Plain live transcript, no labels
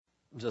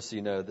Just so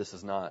you know, this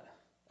is not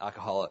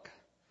alcoholic.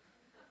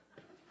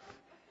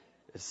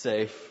 It's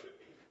safe.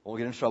 Won't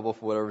get in trouble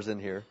for whatever's in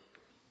here.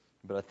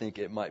 But I think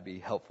it might be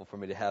helpful for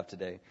me to have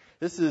today.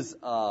 This is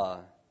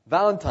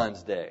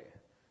Valentine's Day.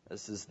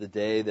 This is the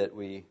day that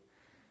we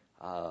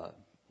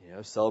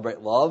celebrate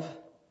love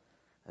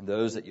and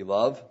those that you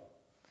love.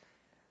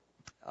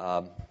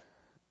 I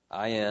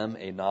am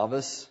a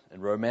novice in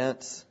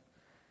romance.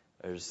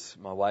 As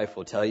my wife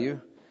will tell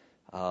you,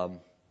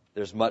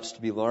 there's much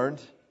to be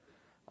learned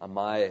on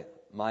my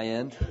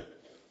end.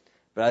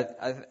 But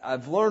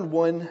I've learned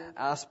one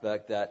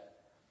aspect that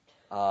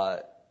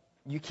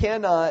you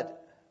cannot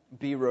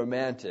be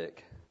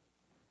romantic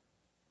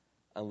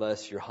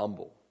unless you're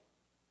humble.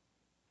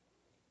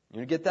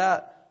 You get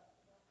that?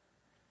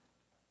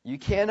 You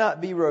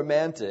cannot be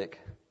romantic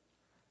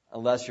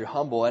unless you're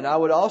humble. And I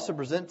would also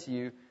present to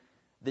you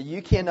that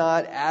you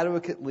cannot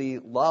adequately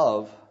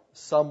love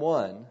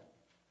someone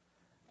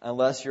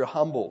unless you're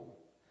humble.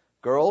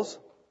 Girls,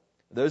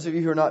 those of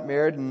you who are not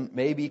married and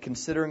may be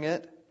considering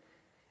it,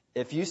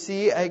 if you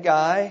see a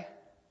guy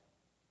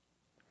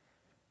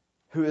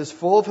who is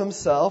full of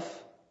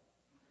himself,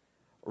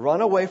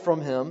 run away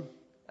from him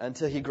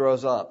until he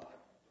grows up.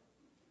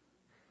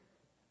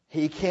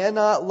 He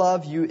cannot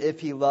love you if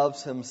he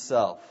loves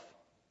himself.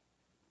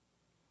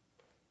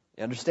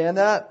 You understand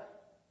that?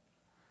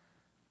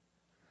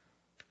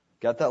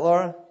 Got that,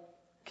 Laura?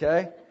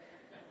 Okay.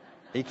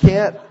 He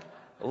can't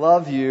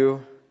love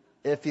you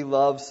if he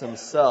loves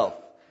himself.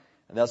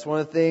 And that's one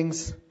of the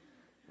things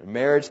in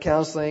marriage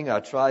counseling I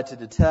try to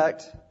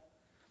detect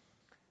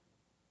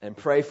and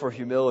pray for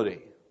humility.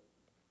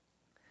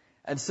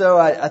 And so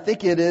I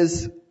think it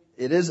is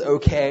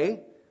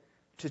okay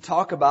to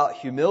talk about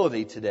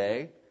humility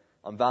today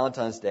on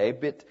Valentine's Day.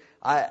 But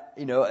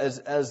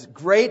as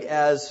great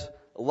as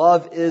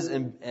love is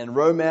and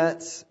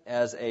romance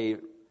as a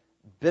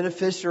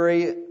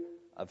beneficiary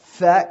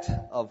effect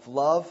of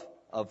love,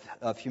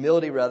 of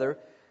humility rather,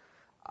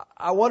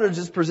 I want to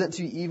just present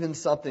to you even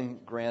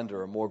something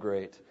grander or more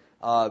great.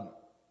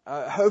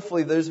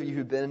 Hopefully those of you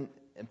who've been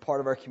in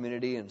part of our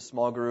community and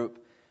small group,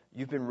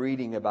 you've been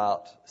reading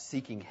about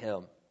seeking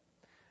Him.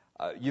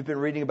 You've been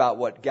reading about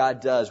what God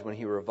does when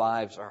He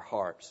revives our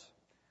hearts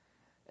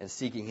and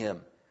seeking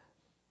Him.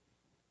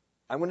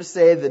 I'm going to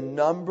say the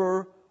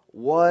number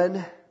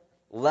one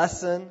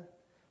lesson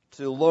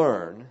to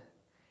learn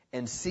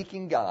in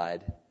seeking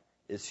God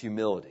is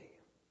humility.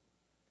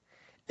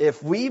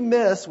 If we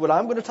miss what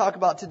I'm going to talk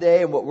about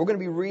today and what we're going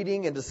to be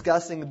reading and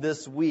discussing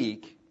this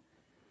week,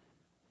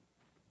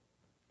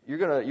 you're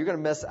going to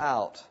miss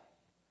out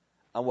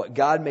on what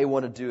God may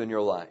want to do in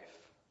your life.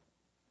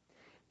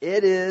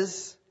 It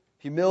is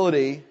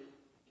humility,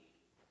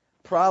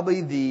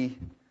 probably the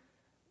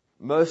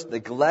most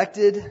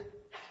neglected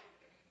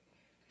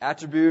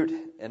attribute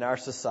in our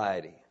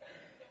society.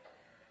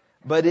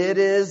 But it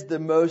is the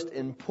most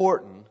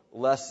important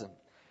lesson.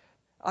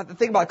 The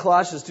thing about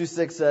Colossians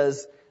 2:6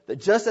 says that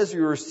just as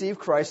you receive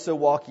Christ, so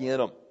walk ye in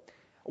Him.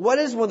 What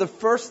is one of the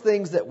first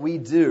things that we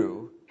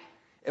do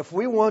if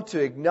we want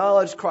to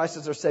acknowledge Christ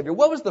as our Savior?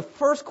 What was the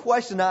first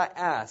question I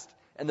asked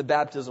in the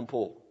baptism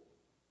pool?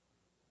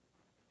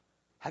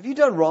 Have you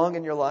done wrong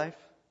in your life?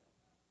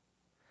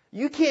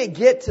 You can't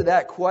get to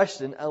that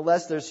question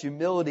unless there's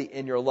humility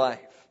in your life.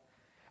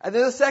 And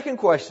then the second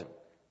question,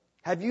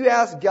 have you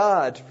asked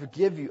God to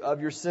forgive you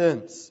of your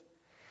sins?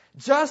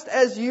 Just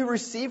as you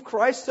receive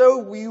Christ, so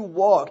will you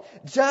walk.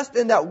 Just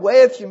in that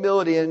way of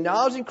humility and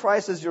acknowledging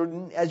Christ as your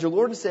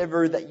Lord and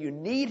Savior, that you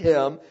need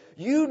Him,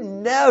 you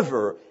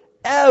never,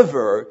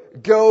 ever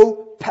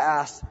go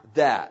past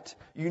that.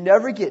 You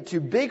never get too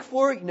big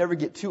for it. You never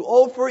get too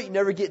old for it. You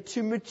never get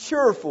too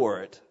mature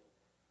for it.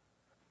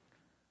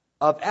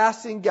 Of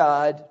asking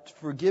God to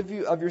forgive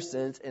you of your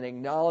sins and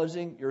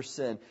acknowledging your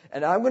sin.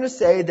 And I'm going to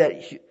say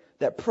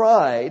that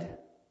pride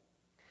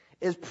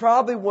is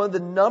probably one of the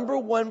number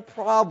one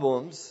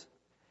problems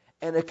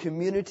in a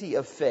community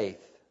of faith,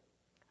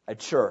 a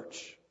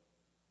church.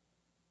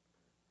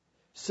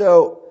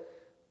 So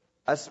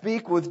I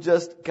speak with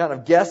just kind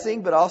of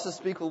guessing, but I also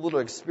speak with a little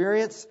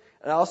experience,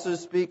 and I also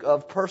speak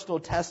of personal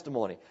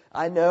testimony.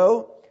 I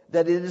know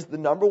that it is the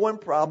number one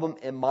problem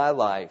in my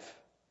life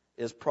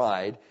is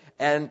pride.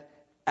 And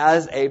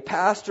as a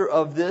pastor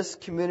of this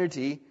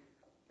community,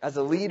 as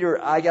a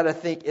leader, I got to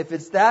think, if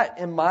it's that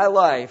in my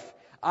life,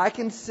 I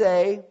can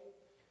say,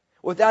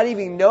 without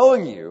even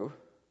knowing you,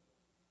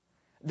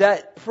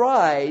 that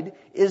pride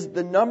is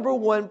the number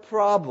one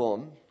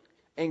problem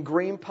in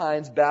Green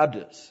Pines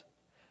Baptist.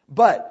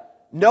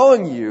 But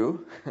knowing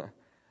you,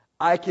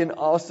 I can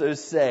also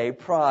say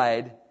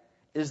pride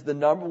is the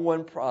number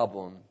one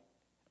problem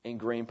in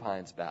Green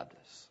Pines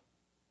Baptist.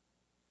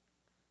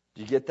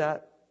 Do you get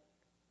that?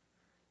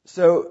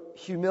 So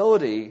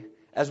humility,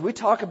 as we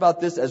talk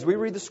about this, as we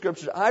read the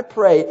Scriptures, I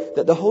pray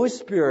that the Holy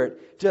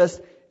Spirit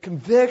just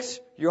convicts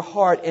your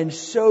heart and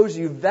shows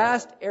you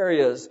vast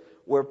areas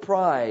where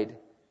pride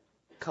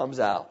comes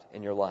out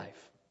in your life.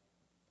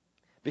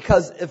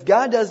 Because if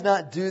God does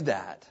not do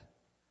that,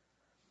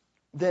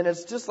 then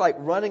it's just like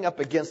running up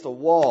against a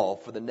wall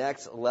for the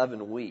next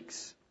 11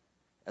 weeks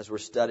as we're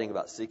studying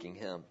about seeking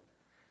Him.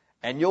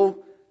 And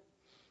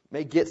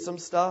may get some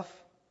stuff,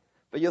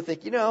 but you'll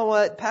think, you know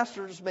what,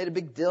 Pastor just made a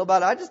big deal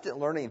about it. I just didn't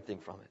learn anything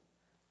from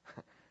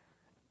it.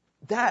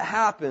 That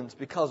happens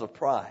because of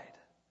pride.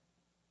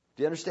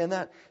 Do you understand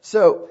that?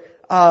 So,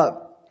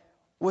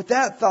 with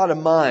that thought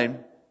in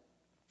mind,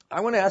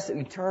 I want to ask that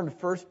we turn to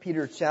 1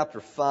 Peter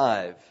chapter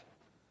 5,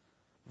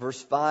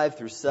 verse 5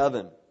 through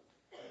 7.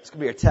 It's going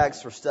to be our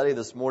text for study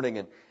this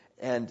morning,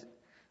 and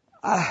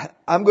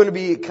I'm going to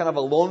be kind of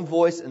a lone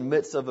voice in the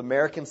midst of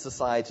American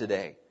society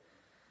today.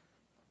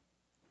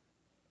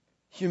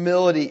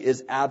 Humility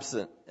is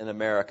absent in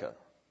America.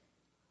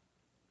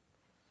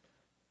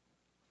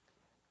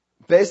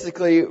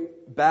 Basically,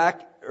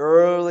 back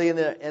early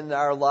in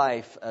our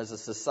life as a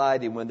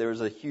society, when there was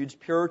a huge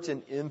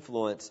Puritan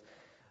influence,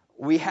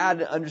 we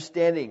had an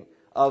understanding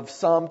of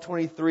Psalm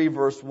 23,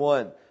 verse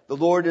 1. The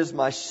Lord is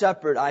my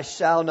shepherd, I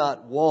shall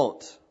not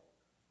want.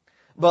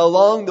 But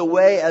along the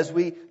way, as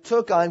we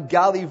took on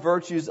godly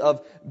virtues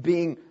of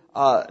being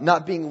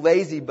not being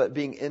lazy, but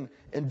being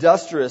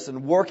industrious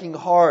and working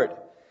hard,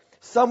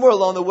 somewhere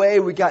along the way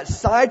we got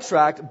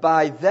sidetracked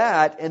by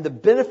that and the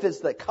benefits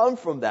that come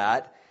from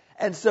that.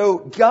 And so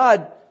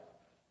God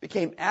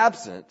became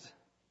absent.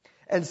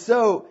 And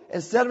so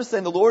instead of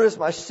saying, the Lord is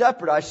my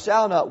shepherd, I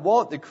shall not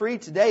want, the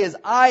creed today is,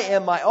 I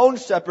am my own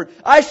shepherd,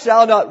 I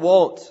shall not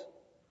want.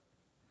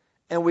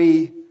 And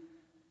we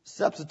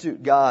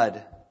substitute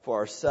God for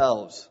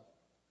ourselves.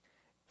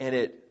 And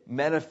it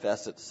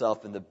manifests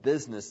itself in the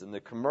business and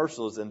the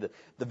commercials and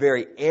the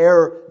very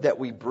air that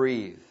we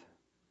breathe.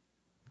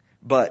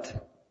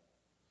 But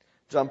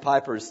John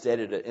Piper has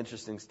stated an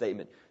interesting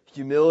statement.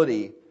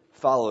 Humility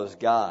follows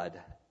God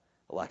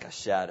like a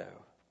shadow.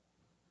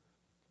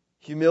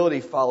 Humility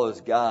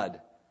follows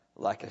God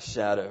like a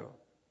shadow.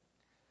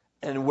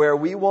 And where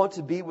we want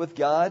to be with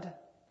God,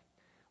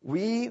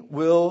 we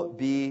will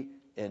be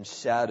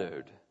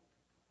enshadowed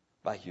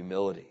by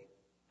humility.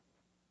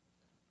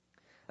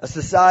 A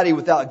society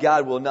without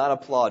God will not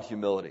applaud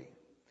humility.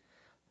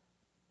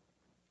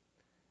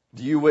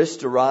 Do you wish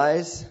to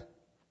rise?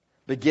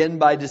 Begin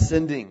by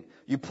descending.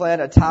 You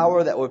plant a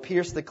tower that will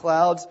pierce the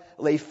clouds.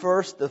 Lay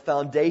first the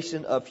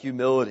foundation of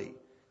humility.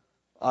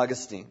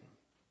 Augustine.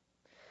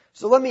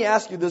 So let me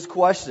ask you this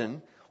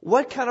question.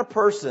 What kind of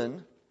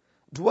person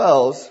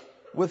dwells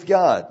with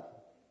God?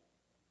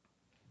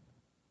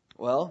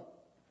 Well,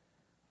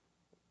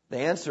 the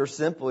answer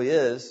simply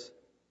is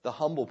the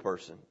humble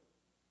person.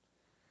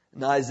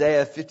 In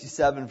Isaiah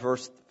 57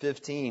 verse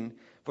 15,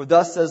 for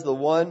thus says the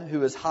one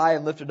who is high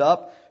and lifted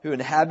up, who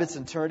inhabits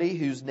eternity,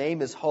 whose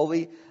name is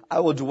holy, I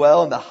will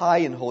dwell in the high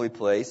and holy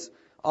place,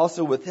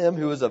 also with him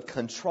who is of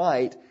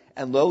contrite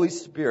and lowly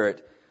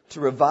spirit, to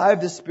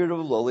revive the spirit of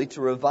the lowly,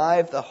 to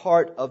revive the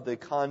heart of the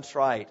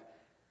contrite.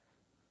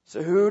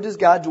 So who does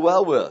God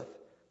dwell with?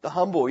 The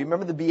humble. You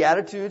remember the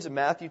Beatitudes in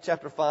Matthew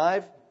chapter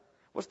 5?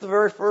 What's the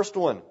very first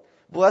one?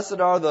 Blessed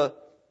are the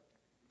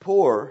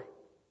poor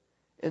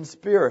in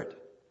spirit,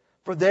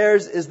 for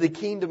theirs is the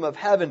kingdom of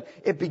heaven.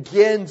 It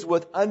begins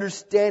with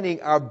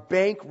understanding our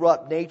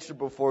bankrupt nature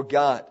before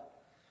God,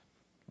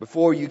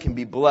 before you can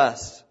be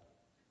blessed.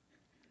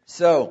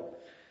 So,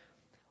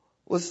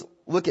 let's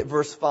look at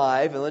verse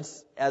 5, and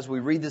let's, as we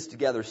read this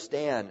together,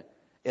 stand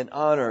in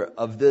honor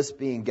of this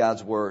being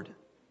God's Word.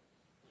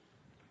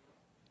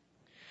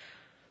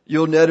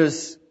 You'll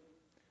notice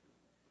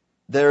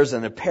there's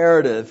an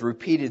imperative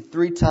repeated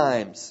 3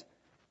 times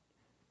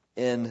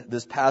in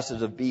this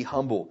passage of be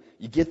humble.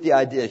 You get the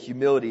idea.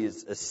 Humility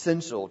is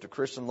essential to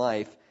Christian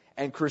life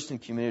and Christian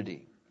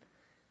community.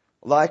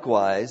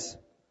 Likewise,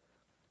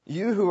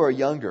 you who are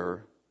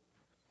younger,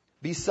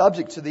 be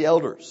subject to the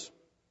elders.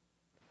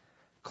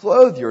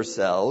 Clothe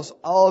yourselves,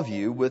 all of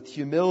you, with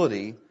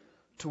humility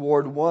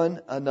toward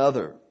one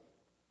another.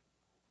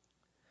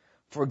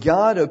 For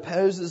God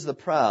opposes the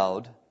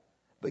proud,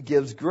 but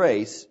gives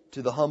grace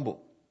to the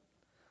humble.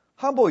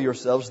 Humble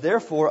yourselves,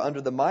 therefore,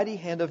 under the mighty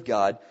hand of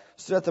God,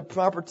 so that at the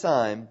proper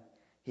time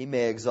He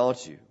may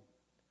exalt you,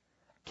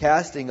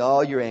 casting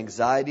all your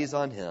anxieties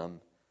on Him,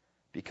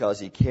 because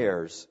He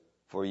cares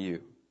for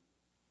you.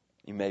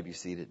 You may be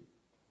seated.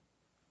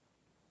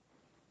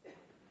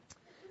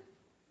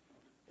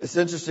 It's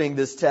interesting,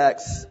 this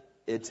text,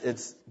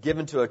 it's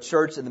given to a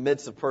church in the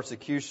midst of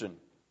persecution.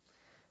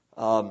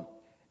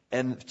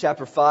 In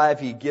chapter 5,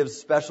 he gives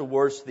special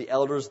words to the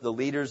elders, the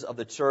leaders of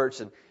the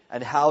church,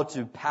 and how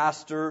to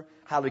pastor,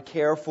 how to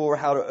care for,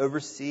 how to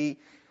oversee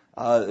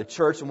the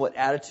church, and what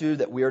attitude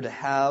that we are to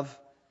have.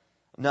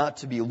 Not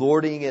to be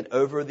lording it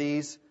over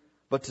these,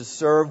 but to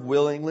serve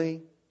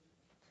willingly.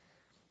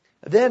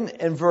 Then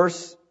in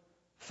verse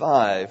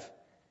 5,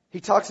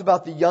 he talks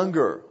about the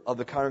younger of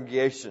the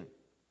congregation.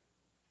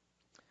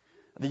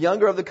 The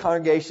younger of the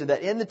congregation,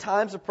 that in the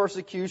times of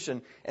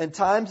persecution and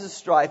times of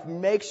strife,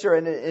 make sure,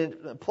 and it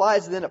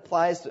applies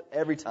to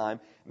every time,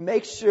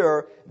 make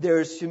sure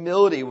there's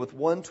humility with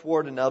one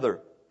toward another.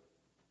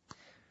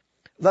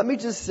 Let me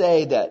just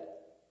say that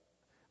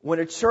when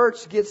a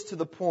church gets to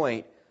the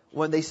point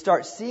when they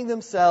start seeing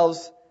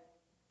themselves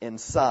in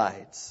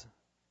sides.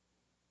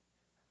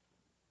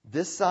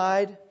 This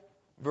side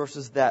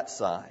versus that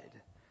side.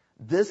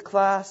 This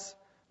class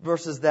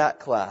versus that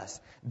class.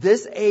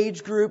 This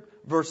age group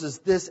versus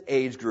this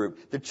age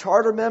group. The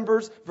charter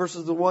members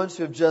versus the ones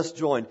who have just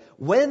joined.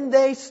 When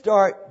they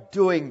start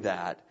doing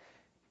that,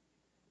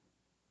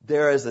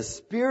 there is a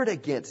spirit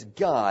against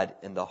God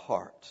in the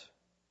heart.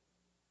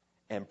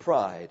 And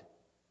pride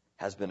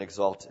has been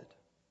exalted.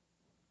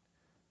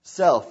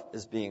 Self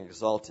is being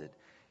exalted.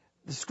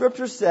 The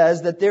scripture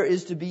says that there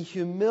is to be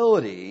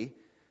humility,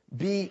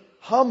 be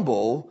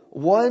humble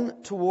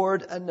one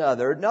toward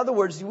another. In other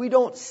words, we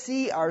don't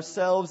see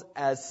ourselves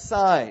as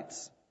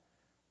sides,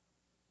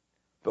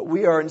 but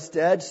we are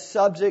instead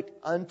subject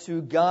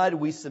unto God.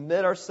 We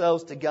submit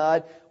ourselves to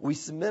God. We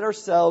submit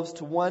ourselves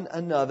to one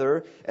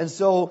another. And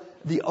so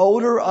the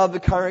older of the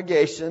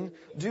congregation,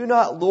 do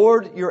not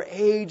lord your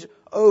age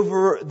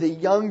over the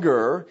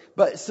younger,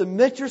 but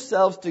submit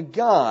yourselves to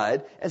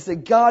God and say,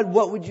 God,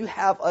 what would you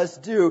have us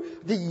do?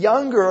 The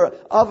younger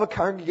of a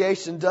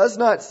congregation does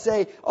not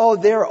say, oh,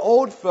 they're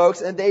old folks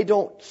and they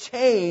don't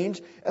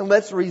change and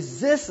let's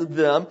resist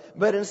them,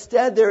 but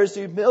instead there is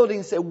humility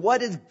and say,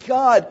 what does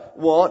God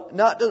want?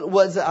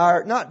 What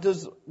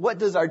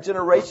does our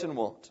generation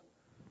want?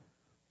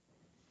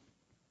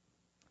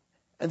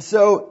 And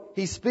so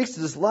he speaks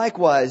to this,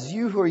 likewise,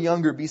 you who are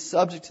younger, be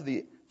subject to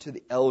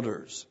the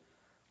elders.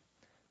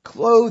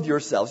 Clothe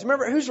yourselves.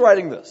 Remember, who's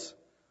writing this?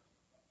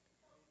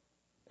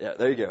 Yeah,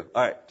 there you go.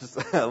 All right, just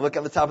look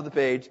at the top of the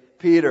page.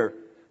 Peter.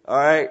 All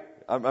right,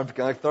 I'm going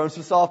to throw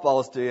some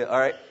softballs to you. All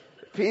right,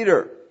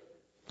 Peter.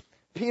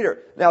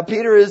 Now,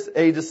 Peter is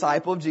a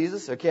disciple of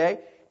Jesus, okay?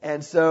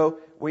 And so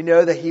we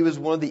know that he was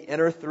one of the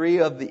inner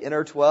three of the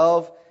inner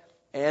 12.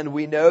 And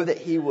we know that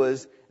he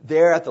was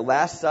there at the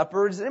Last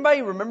Supper. Does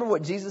anybody remember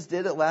what Jesus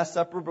did at Last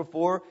Supper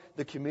before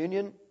the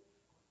communion?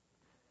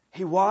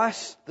 He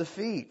washed the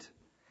feet.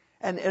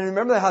 And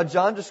remember how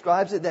John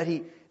describes it, that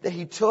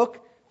he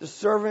took the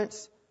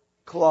servant's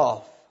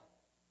cloth.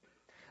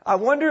 I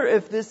wonder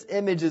if this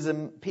image is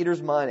in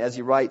Peter's mind as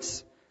he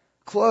writes,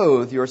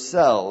 clothe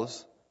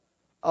yourselves,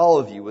 all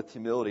of you, with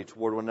humility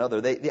toward one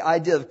another. The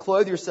idea of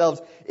clothe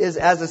yourselves is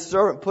as a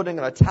servant putting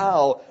on a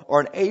towel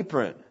or an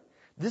apron.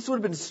 This would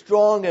have been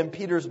strong in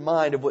Peter's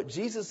mind of what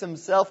Jesus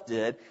himself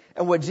did.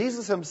 And what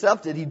Jesus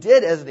himself did, he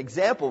did as an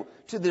example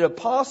to the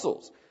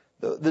apostles,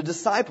 the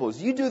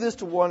disciples. You do this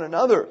to one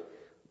another.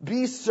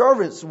 Be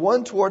servants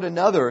one toward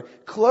another.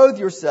 Clothe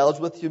yourselves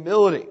with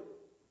humility.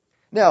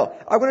 Now,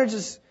 I want to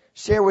just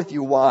share with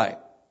you why.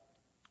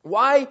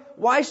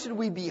 Why should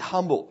we be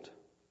humbled?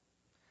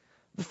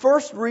 The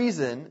first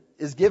reason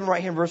is given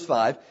right here in verse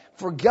 5.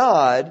 For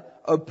God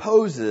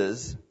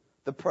opposes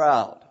the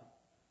proud.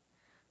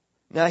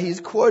 Now, he's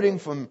quoting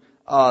from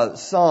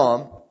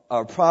Psalm,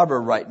 or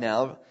proverb right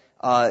now.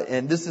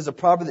 And this is a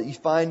proverb that you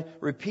find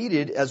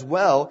repeated as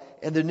well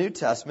in the New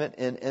Testament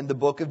in the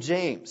book of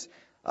James.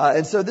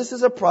 And so this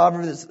is a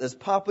proverb that's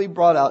popularly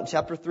brought out in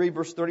chapter 3,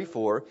 verse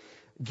 34.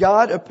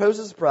 God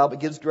opposes the proud, but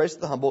gives grace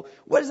to the humble.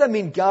 What does that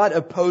mean, God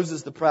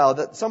opposes the proud?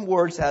 That some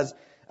words has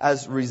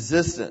as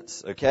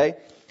resistance, okay?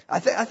 I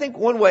think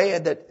one way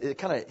that it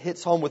kind of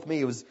hits home with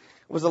me was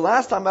the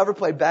last time I ever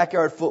played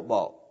backyard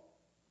football.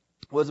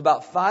 It was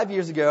about 5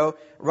 years ago,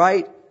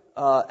 right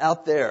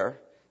out there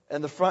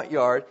in the front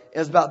yard. It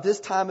was about this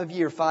time of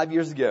year, 5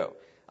 years ago.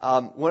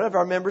 One of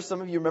our members,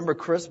 some of you remember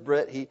Chris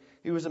Britt,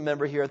 he was a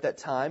member here at that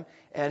time,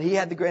 and he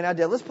had the great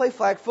idea, let's play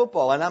flag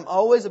football. And I'm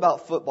always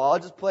about football. I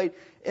just played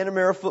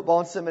intramural football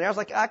in seminary. I was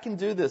like, I can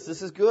do this.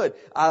 This is good.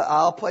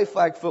 I'll play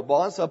flag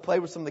football. And so I played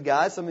with some of the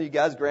guys. Some of you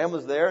guys, Graham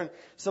was there, and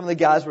some of the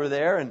guys were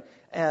there.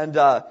 And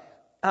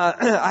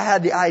I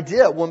had the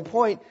idea at one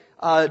point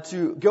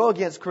to go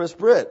against Chris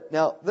Britt.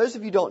 Now, those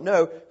of you who don't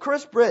know,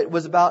 Chris Britt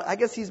was he's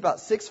about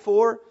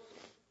 6'4",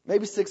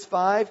 maybe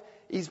 6'5".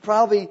 He's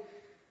probably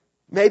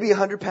maybe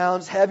 100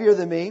 pounds heavier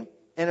than me,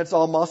 and it's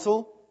all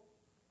muscle.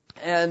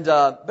 And,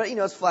 but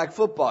it's flag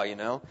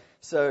football,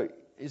 so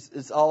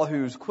it's all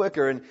who's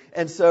quicker.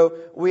 And so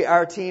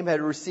our team had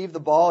received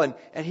the ball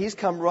and he's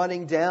come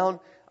running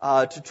down,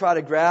 to try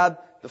to grab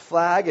the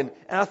flag. And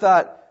I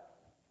thought,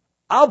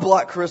 I'll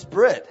block Chris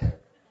Britt.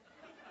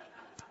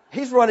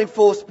 He's running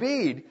full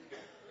speed.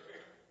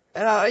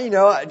 And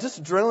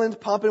just adrenaline's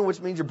pumping, which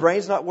means your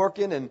brain's not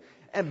working.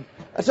 And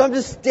so I'm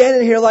just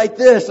standing here like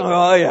this.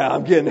 Oh yeah,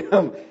 I'm getting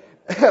him.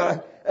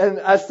 And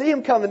I see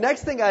him come. The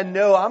next thing I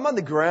know, I'm on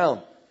the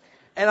ground.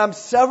 And I'm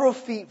several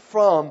feet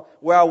from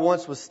where I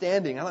once was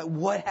standing. I'm like,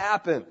 what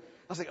happened?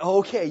 I was like,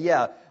 okay,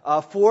 yeah.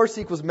 Force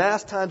equals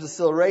mass times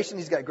acceleration.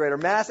 He's got greater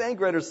mass and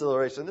greater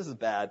acceleration. This is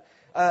bad.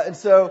 And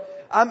so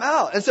I'm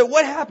out. And so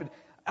what happened?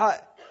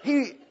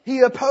 He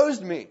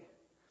opposed me.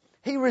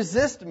 He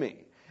resisted me.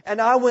 And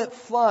I went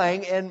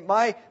flying, and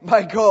my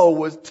goal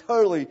was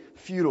totally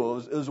futile.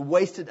 It was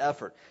wasted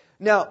effort.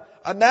 Now,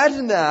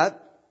 imagine that.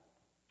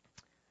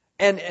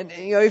 And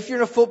if you're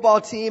in a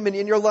football team and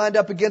you're lined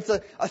up against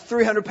a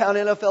 300-pound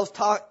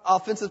NFL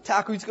offensive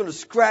tackle, he's going to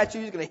scratch you,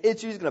 he's going to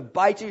hit you, he's going to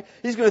bite you,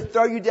 he's going to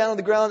throw you down on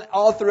the ground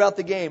all throughout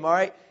the game, all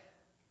right?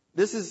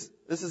 This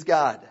is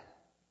God.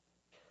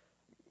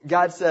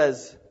 God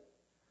says,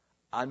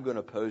 I'm going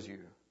to oppose you.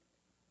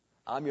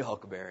 I'm your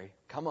huckleberry.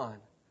 Come on.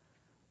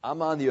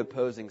 I'm on the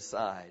opposing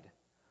side.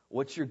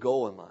 What's your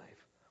goal in life?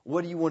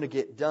 What do you want to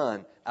get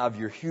done out of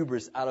your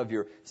hubris, out of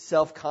your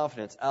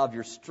self-confidence, out of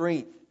your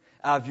strength,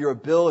 out of your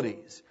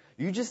abilities?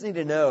 You just need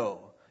to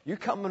know you're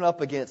coming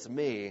up against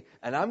me,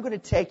 and I'm going to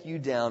take you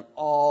down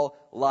all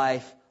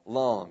life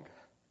long.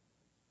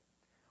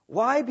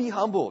 Why be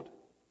humbled?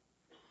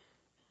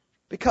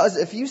 Because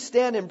if you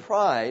stand in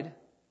pride,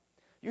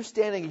 you're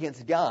standing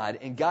against God,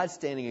 and God's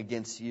standing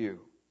against you.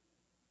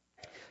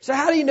 So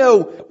how do you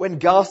know when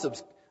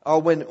gossips or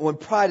when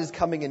pride is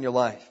coming in your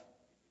life?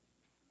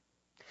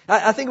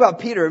 I think about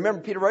Peter.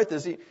 Remember, Peter wrote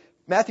this.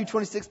 Matthew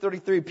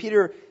 26:33.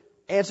 Peter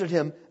answered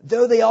him,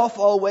 though they all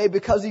fall away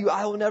because of you,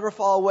 I will never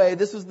fall away.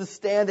 This was the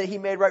stand that he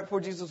made right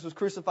before Jesus was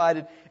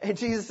crucified. And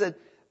Jesus said,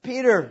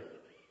 Peter,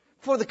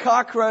 before the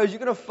cock crows, you're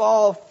going to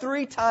fall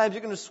 3 times.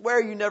 You're going to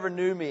swear you never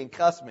knew me and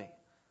cuss me.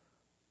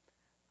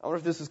 I wonder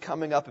if this is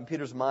coming up in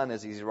Peter's mind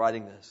as he's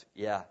writing this.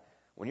 Yeah.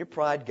 When you're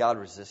pride, God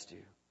resists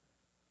you.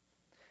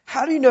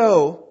 How do you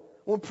know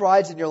when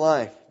pride's in your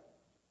life?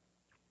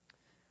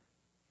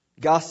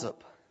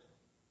 Gossip.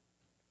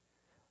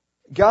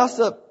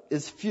 Gossip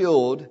is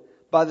fueled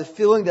by the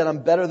feeling that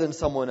I'm better than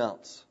someone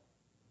else.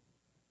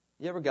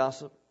 You ever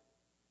gossip?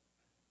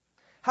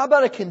 How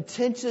about a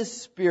contentious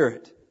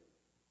spirit?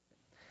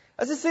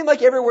 Does it seem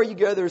like everywhere you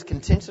go there's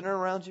contention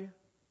around you?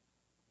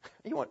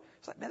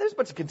 It's like, man, there's a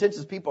bunch of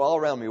contentious people all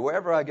around me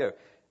wherever I go.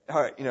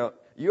 All right,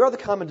 you are the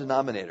common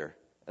denominator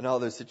in all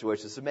those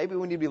situations. So maybe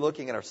we need to be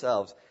looking at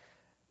ourselves.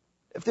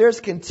 If there's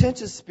a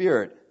contentious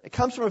spirit, it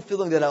comes from a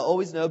feeling that I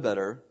always know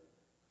better.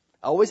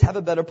 I always have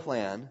a better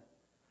plan.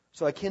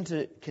 So I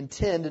can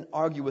contend and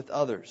argue with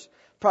others.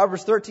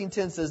 Proverbs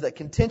 13:10 says that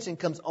contention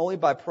comes only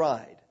by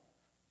pride.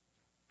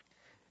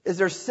 Is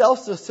there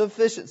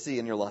self-sufficiency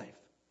in your life?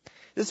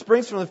 This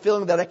springs from the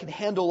feeling that I can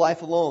handle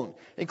life alone.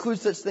 It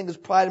includes such things as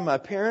pride in my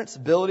appearance,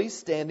 abilities,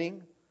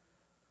 standing.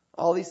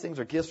 All these things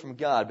are gifts from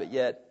God, but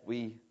yet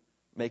we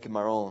make them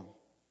our own.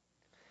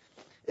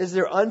 Is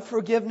there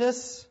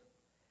unforgiveness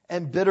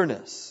and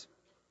bitterness?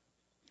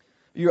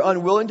 You're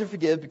unwilling to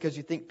forgive because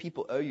you think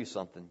people owe you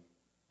something.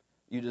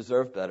 You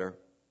deserve better.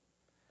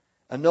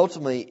 And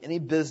ultimately, any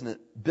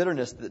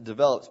bitterness that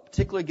develops,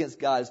 particularly against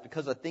God, is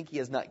because I think He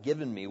has not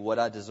given me what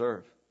I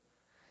deserve.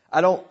 I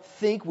don't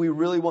think we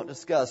really want to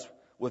discuss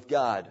with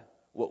God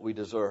what we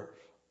deserve.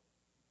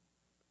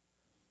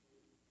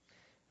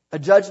 A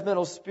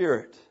judgmental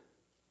spirit.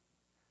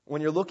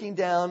 When you're looking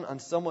down on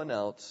someone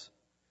else,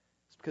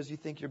 it's because you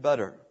think you're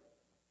better.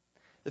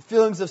 The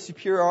feelings of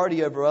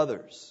superiority over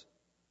others.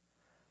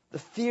 The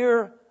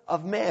fear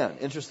of man,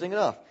 interesting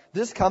enough.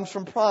 This comes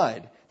from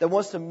pride that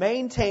wants to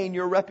maintain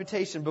your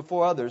reputation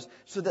before others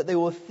so that they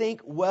will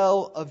think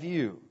well of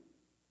you.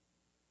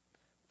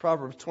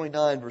 Proverbs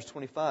 29 verse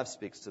 25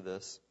 speaks to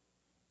this.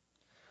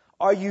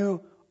 Are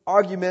you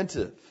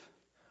argumentative?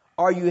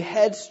 Are you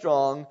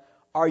headstrong?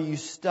 Are you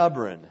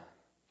stubborn?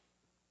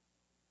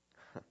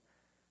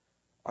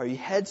 Are you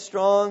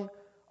headstrong?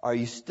 Are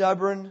you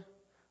stubborn?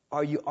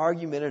 Are you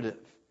argumentative?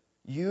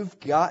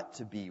 You've got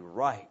to be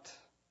right.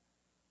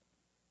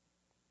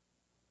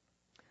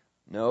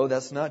 No,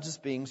 that's not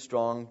just being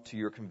strong to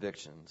your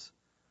convictions.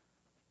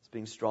 It's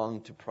being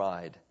strong to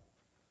pride.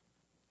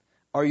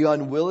 Are you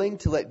unwilling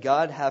to let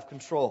God have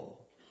control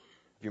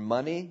of your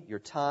money, your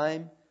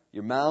time,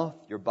 your mouth,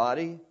 your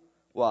body?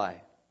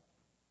 Why?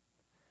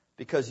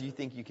 Because you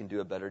think you can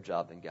do a better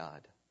job than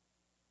God.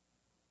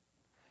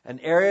 And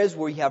areas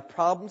where you have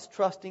problems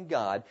trusting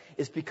God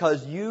is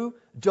because you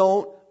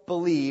don't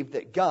believe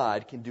that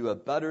God can do a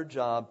better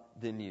job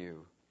than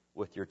you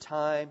with your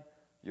time,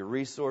 your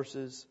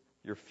resources,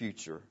 your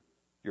future,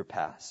 your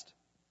past.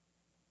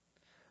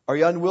 Are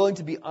you unwilling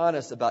to be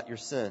honest about your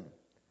sin?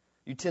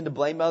 You tend to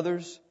blame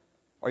others?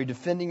 Are you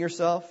defending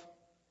yourself?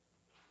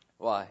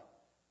 Why?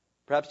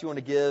 Perhaps you want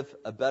to give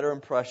a better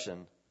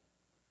impression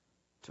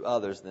to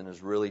others than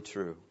is really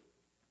true.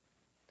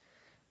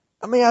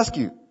 Let me ask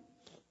you,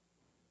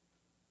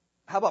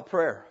 how about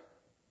prayer?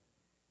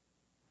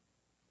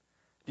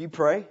 Do you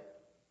pray?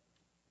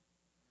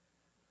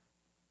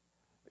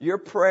 Your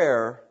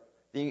prayer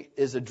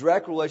is a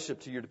direct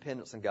relationship to your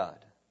dependence on God.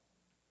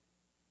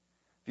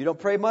 If you don't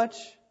pray much,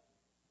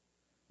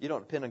 you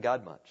don't depend on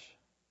God much.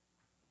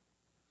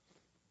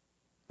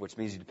 Which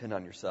means you depend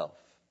on yourself,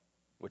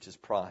 which is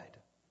pride.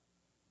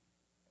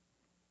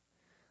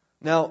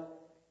 Now,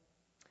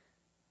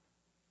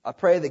 I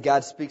pray that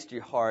God speaks to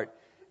your heart.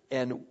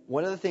 And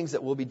one of the things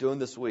that we'll be doing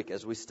this week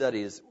as we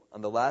study is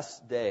on the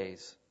last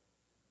days,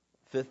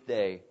 5th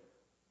day,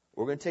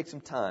 we're going to take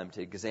some time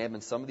to examine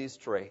some of these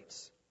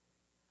traits.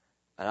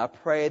 And I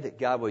pray that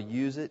God will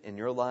use it in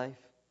your life,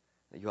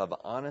 that you'll have an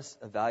honest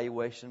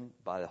evaluation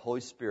by the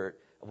Holy Spirit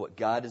of what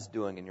God is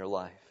doing in your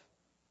life.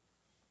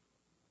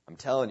 I'm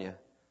telling you,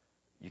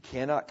 you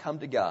cannot come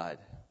to God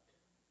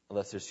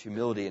unless there's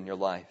humility in your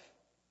life.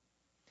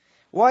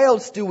 Why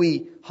else do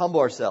we humble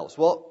ourselves?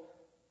 Well,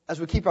 as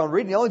we keep on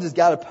reading, not only does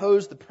God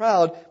oppose the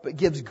proud, but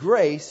gives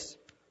grace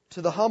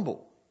to the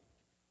humble.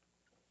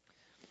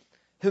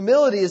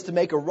 Humility is to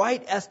make a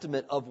right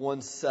estimate of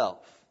oneself.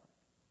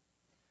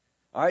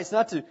 All right, it's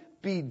not to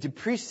be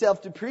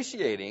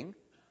self-depreciating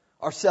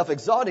or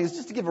self-exalting. It's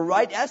just to give a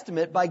right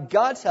estimate by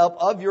God's help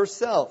of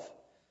yourself.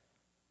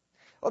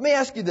 Let me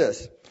ask you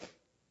this.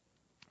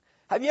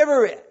 Have you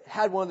ever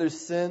had one of those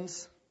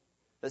sins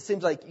that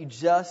seems like you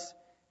just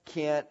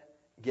can't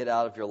get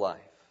out of your life?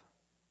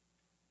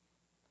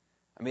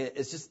 I mean,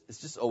 it's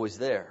just always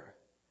there.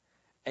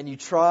 And you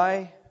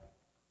try,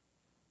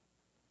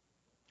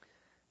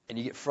 and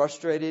you get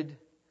frustrated,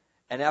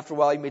 and after a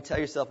while you may tell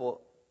yourself, well,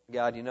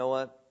 God, you know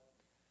what?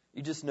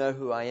 You just know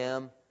who I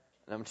am,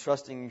 and I'm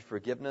trusting your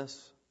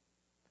forgiveness,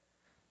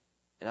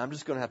 and I'm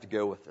just going to have to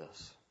go with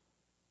this.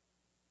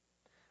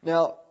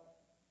 Now,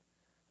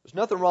 there's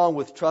nothing wrong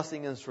with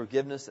trusting in His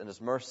forgiveness and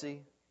His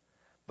mercy,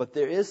 but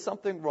there is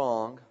something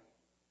wrong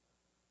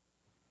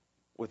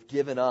with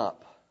giving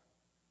up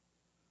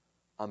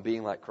on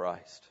being like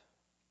Christ.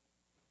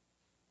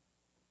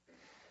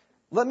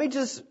 Let me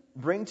just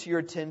bring to your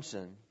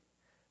attention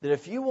that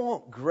if you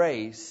want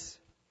grace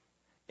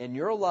in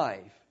your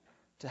life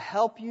to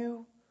help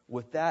you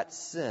with that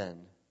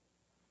sin,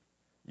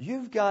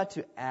 you've got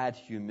to add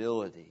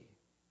humility.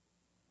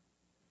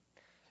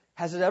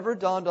 Has it ever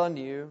dawned on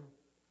you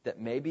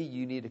that maybe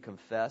you need to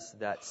confess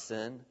that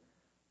sin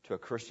to a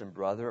Christian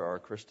brother or a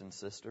Christian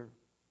sister?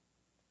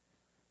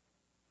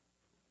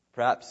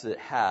 Perhaps it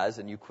has,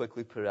 and you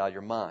quickly put it out of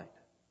your mind.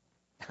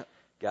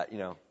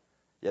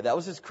 That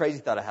was just crazy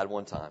thought I had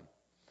one time.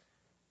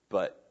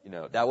 But,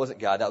 that wasn't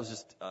God. That was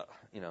just,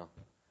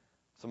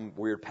 some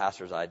weird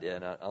pastor's idea,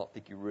 and I don't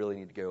think you really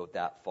need to go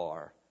that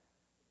far.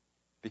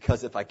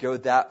 Because if I go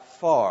that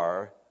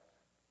far,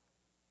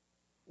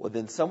 well,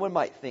 then someone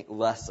might think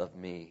less of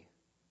me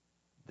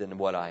than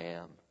what I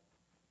am.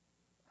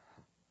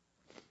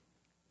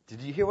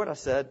 Did you hear what I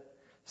said?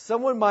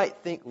 Someone might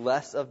think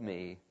less of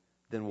me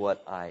than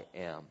what I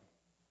am.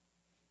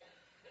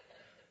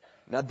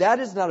 Now, that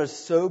is not a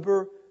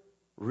sober,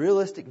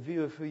 realistic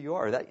view of who you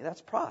are.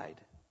 That's pride.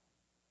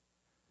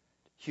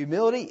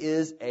 Humility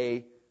is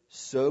a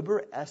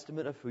sober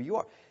estimate of who you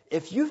are.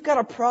 If you've got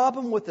a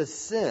problem with a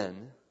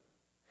sin,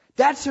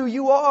 that's who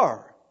you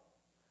are.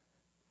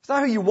 It's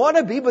not who you want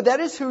to be, but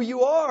that is who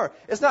you are.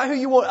 It's not who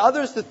you want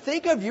others to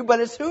think of you, but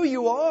it's who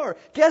you are.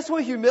 Guess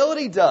what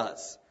humility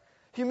does?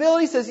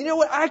 Humility says, you know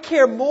what? I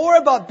care more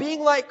about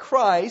being like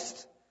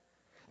Christ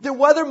than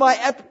whether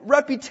my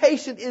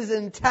reputation is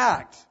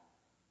intact.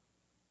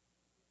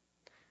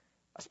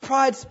 That's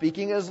pride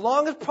speaking. As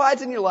long as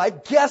pride's in your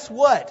life, guess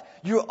what?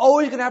 You're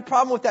always going to have a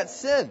problem with that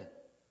sin.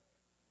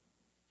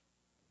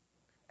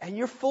 And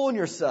you're fooling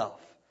yourself.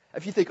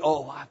 If you think,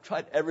 oh, I've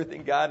tried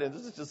everything, God, and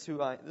this is just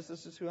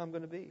who I'm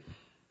going to be.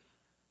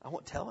 I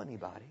won't tell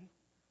anybody.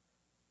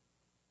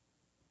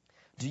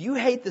 Do you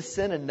hate the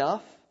sin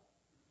enough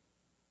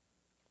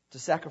to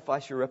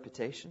sacrifice your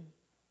reputation?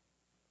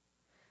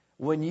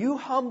 When you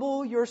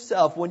humble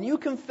yourself, when you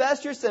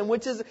confess your sin,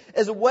 which is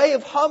a way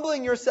of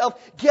humbling yourself,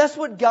 guess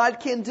what God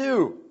can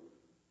do?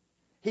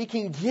 He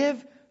can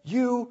give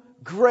you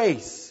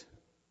grace.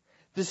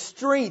 The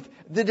strength,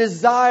 the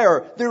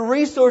desire, the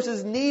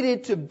resources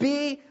needed to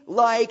be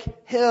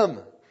like Him.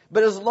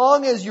 But as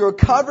long as you're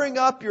covering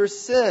up your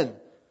sin,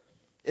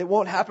 it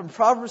won't happen.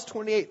 Proverbs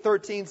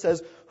 28:13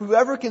 says,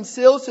 whoever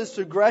conceals his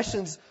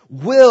transgressions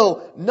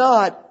will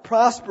not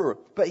prosper,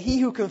 but he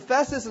who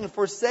confesses and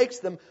forsakes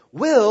them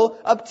will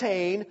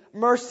obtain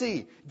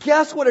mercy.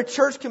 Guess what a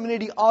church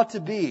community ought to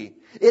be?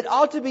 It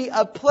ought to be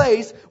a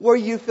place where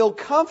you feel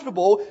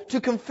comfortable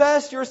to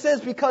confess your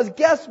sins, because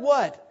guess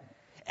what?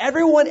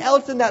 Everyone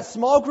else in that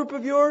small group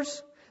of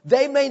yours,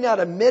 they may not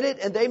admit it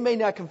and they may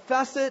not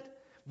confess it,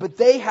 but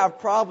they have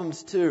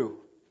problems too.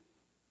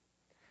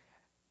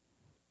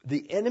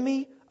 The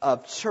enemy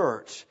of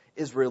church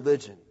is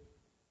religion.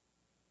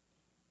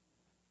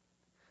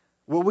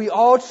 Where we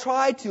all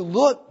try to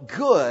look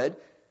good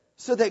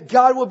so that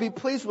God will be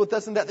pleased with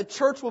us and that the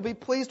church will be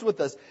pleased with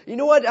us. You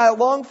know what I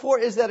long for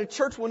is that a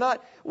church will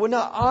not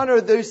honor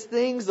those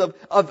things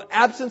of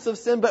absence of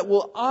sin, but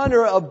will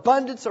honor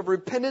abundance of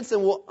repentance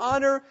and will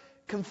honor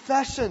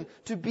confession,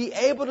 to be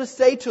able to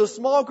say to a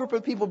small group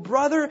of people,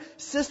 brother,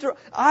 sister,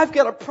 I've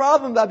got a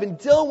problem that I've been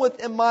dealing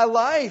with in my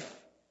life.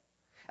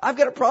 I've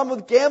got a problem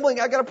with gambling.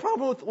 I've got a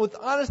problem with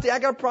honesty.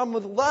 I've got a problem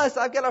with lust.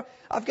 I've got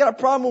a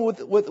problem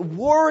with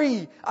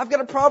worry. I've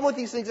got a problem with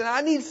these things, and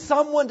I need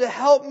someone to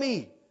help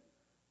me.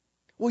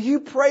 Will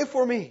you pray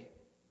for me?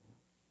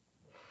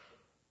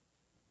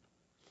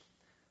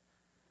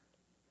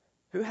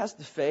 Who has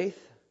the faith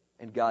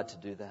in God to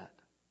do that?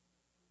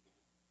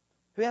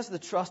 Who has the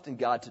trust in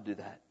God to do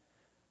that?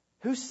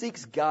 Who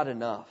seeks God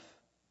enough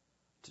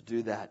to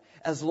do that?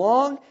 As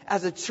long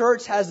as a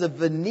church has a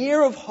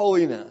veneer of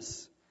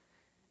holiness,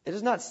 it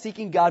is not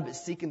seeking God, but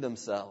seeking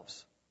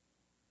themselves.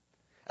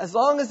 As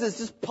long as it's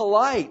just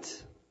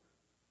polite,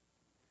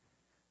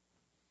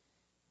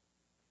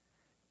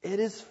 it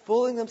is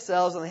fooling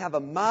themselves, and they have a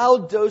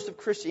mild dose of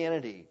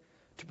Christianity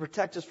to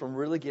protect us from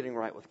really getting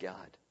right with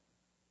God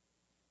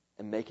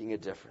and making a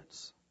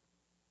difference.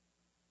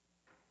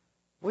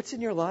 What's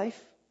in your life?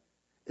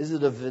 Is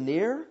it a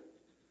veneer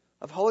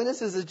of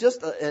holiness? Is it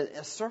just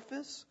a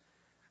surface?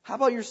 How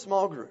about your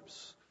small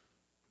groups?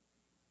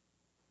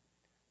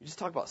 You just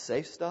talk about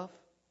safe stuff?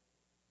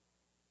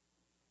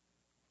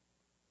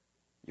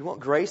 You want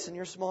grace in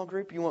your small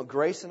group? You want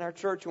grace in our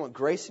church? You want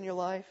grace in your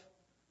life?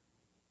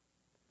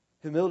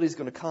 Humility is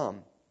going to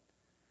come.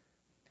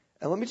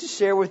 And let me just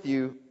share with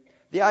you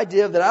the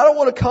idea that I don't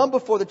want to come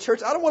before the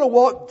church. I don't want to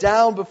walk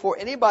down before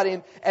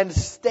anybody and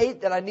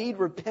state that I need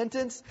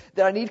repentance,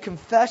 that I need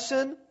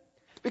confession,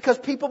 because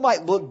people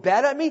might look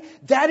bad at me.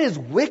 That is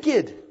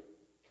wicked.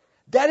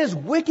 That is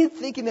wicked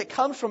thinking that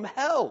comes from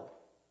hell.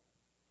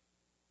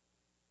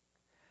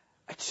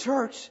 A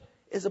church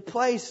is a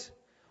place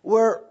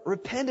where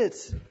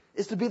repentance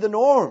is to be the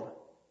norm,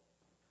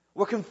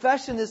 where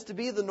confession is to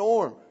be the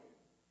norm.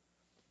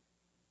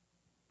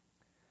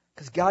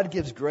 Because God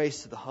gives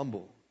grace to the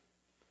humble.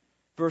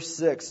 Verse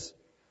 6,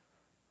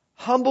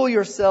 humble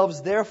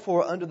yourselves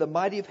therefore under the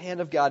mighty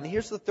hand of God. And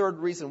here's the third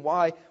reason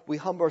why we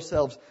humble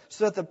ourselves,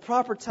 so that at the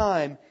proper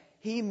time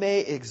He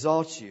may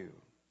exalt you.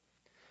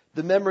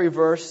 The memory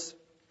verse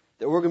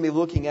that we're going to be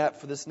looking at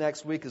for this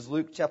next week is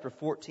Luke chapter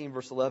 14,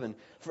 verse 11.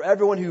 For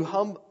everyone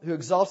who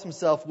exalts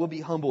himself will be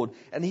humbled,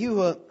 and he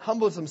who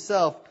humbles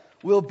himself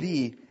will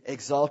be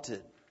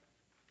exalted.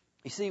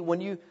 You see,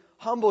 when you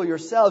humble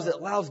yourselves, it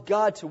allows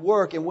God to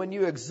work, and when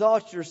you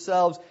exalt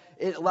yourselves,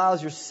 it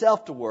allows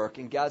yourself to work,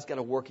 and God's got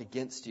to work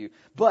against you.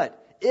 But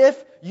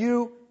if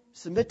you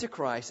submit to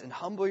Christ and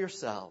humble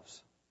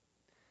yourselves,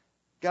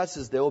 God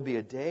says there will be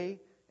a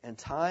day and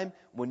time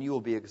when you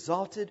will be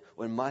exalted,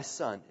 when my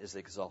Son is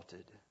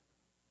exalted.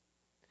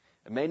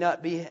 It may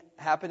not be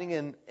happening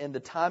in the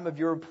time of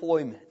your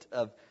employment,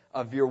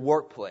 of your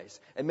workplace.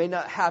 It may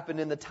not happen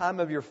in the time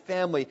of your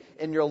family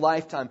in your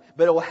lifetime.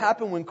 But it will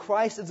happen when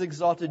Christ is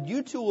exalted.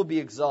 You too will be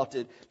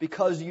exalted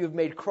because you have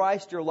made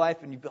Christ your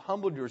life and you've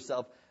humbled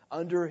yourself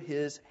under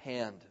His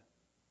hand.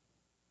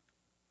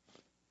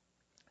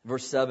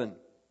 Verse 7.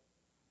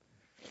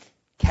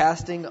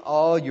 Casting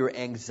all your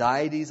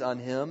anxieties on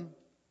Him.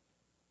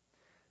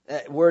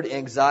 That word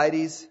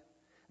anxieties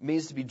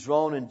means to be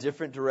drawn in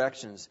different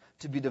directions,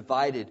 to be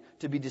divided,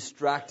 to be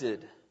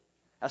distracted.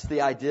 That's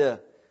the idea.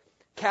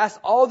 Cast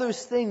all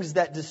those things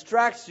that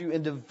distract you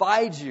and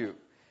divide you.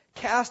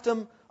 Cast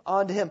them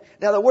onto Him.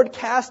 Now the word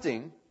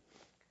casting,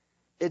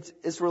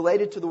 it's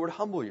related to the word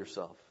humble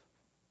yourself.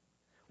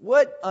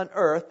 What on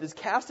earth does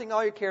casting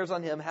all your cares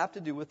on Him have to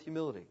do with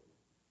humility?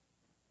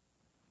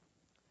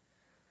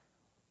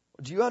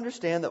 Do you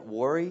understand that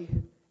worry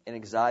and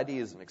anxiety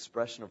is an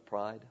expression of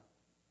pride?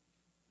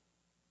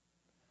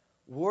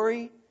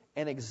 Worry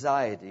and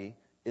anxiety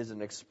is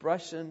an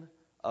expression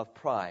of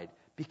pride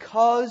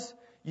because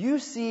you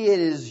see it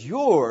is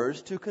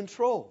yours to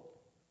control.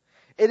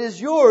 It is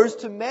yours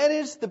to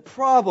manage the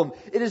problem.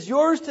 It is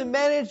yours to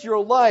manage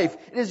your life.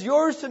 It is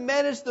yours to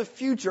manage the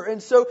future.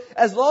 And so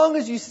as long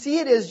as you see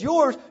it as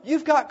yours,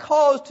 you've got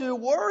cause to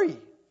worry.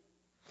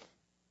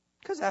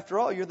 Because after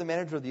all, you're the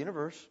manager of the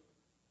universe.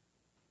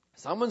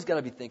 Someone's got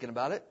to be thinking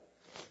about it.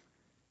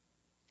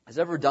 Has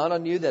it ever dawned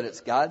on you that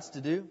it's God's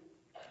to do?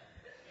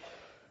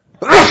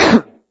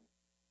 In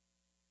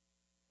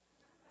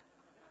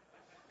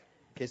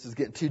case it's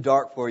getting too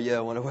dark for you, I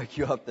want to wake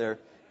you up there.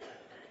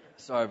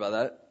 Sorry about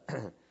that.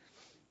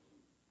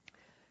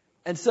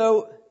 And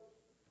so,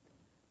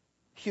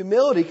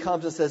 humility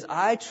comes and says,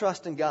 I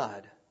trust in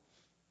God.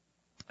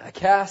 I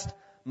cast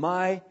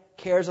my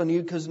cares on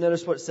you, because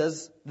notice what it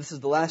says. This is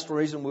the last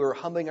reason we were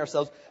humbling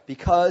ourselves,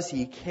 because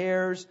He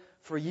cares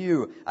for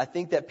you. I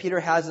think that Peter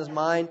has in his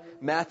mind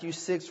Matthew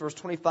 6, verse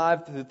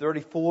 25 through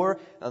 34,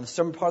 the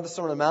sermon, part of the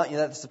Sermon on the Mount.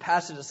 That's the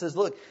passage that says,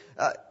 look,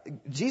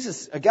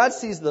 God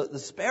sees the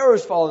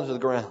sparrows falling to the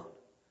ground.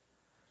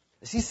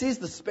 As He sees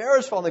the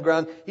sparrows fall on the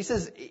ground, He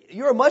says,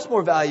 you're much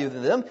more valuable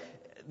than them.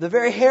 The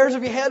very hairs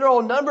of your head are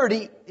all numbered.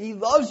 He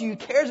loves you. He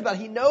cares about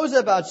you. He knows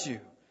about you.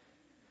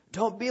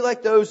 Don't be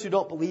like those who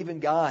don't believe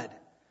in God,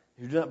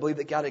 who do not believe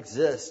that God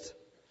exists.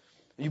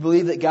 You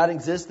believe that God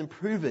exists, and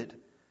prove it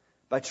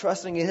by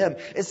trusting in Him.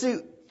 And see,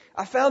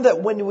 I found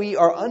that when we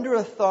are under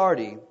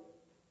authority,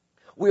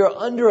 we are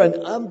under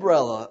an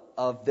umbrella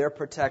of their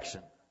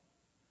protection.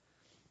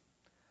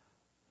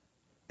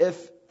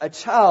 If a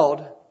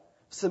child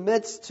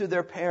submits to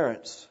their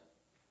parents,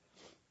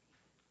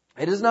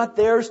 it is not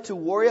theirs to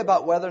worry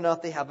about whether or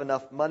not they have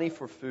enough money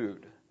for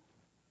food.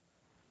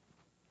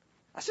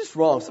 That's just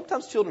wrong.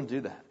 Sometimes children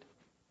do that.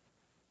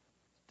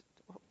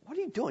 What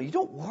are you doing? You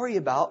don't worry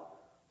about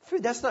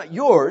food. That's not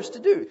yours to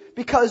do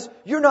because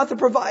you're not the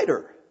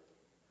provider.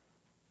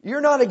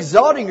 You're not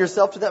exalting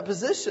yourself to that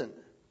position.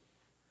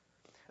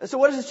 And so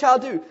what does the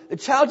child do? The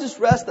child just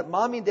rests that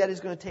mommy and daddy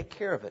is going to take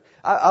care of it.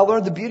 I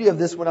learned the beauty of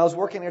this when I was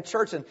working in a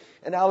church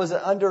and I was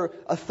under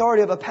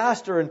authority of a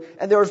pastor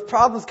and there was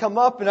problems come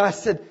up and I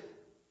said,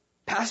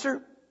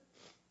 Pastor,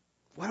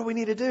 what do we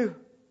need to do?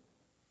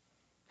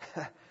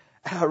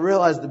 And I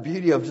realized the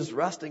beauty of just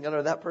resting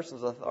under that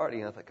person's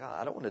authority. And I thought, God,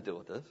 I don't want to deal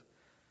with this.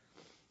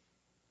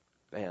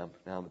 Bam,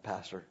 now I'm the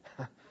pastor.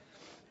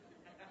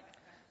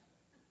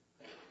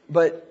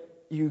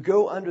 But you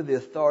go under the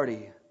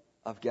authority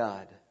of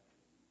God.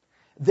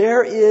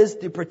 There is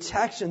the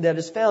protection that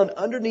is found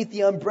underneath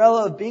the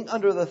umbrella of being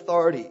under the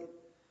authority.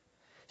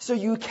 So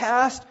you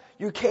cast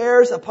your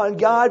cares upon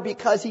God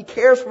because He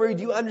cares for you.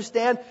 Do you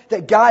understand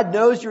that God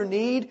knows your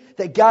need,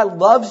 that God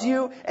loves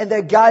you, and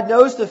that God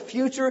knows the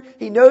future?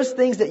 He knows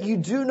things that you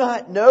do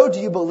not know. Do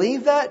you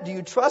believe that? Do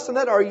you trust in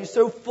that? Or are you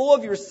so full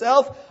of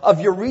yourself,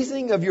 of your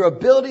reasoning, of your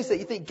abilities that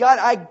you think,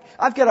 God,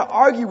 I've got to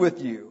argue with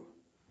you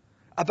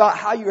about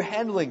how you're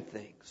handling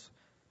things?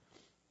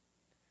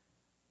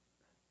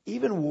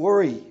 Even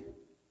worry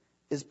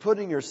is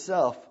putting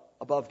yourself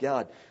above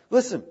God.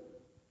 Listen,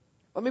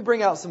 let me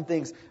bring out some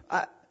things.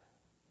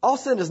 All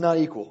sin is not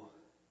equal.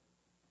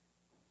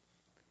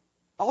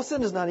 All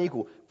sin is not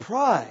equal.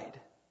 Pride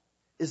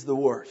is the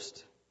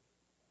worst.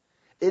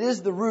 It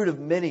is the root of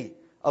many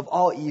of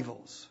all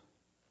evils.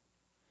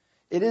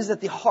 It is at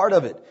the heart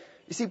of it.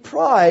 You see,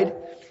 pride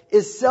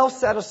is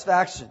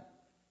self-satisfaction.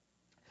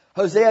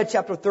 Hosea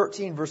chapter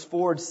 13 verse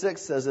 4 and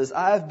 6 says this,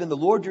 I have been the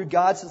Lord your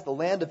God since the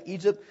land of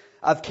Egypt.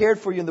 I've cared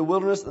for you in the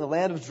wilderness and the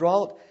land of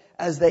drought.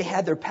 As they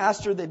had their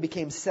pasture, they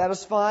became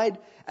satisfied.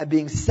 And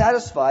being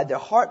satisfied, their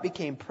heart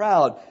became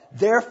proud.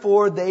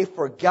 Therefore, they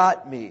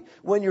forgot me.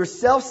 When you're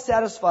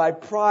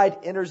self-satisfied, pride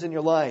enters in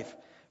your life.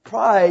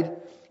 Pride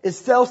is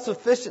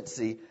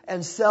self-sufficiency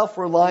and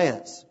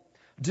self-reliance.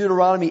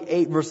 Deuteronomy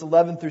 8, verse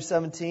 11 through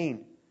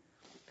 17.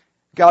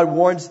 God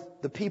warns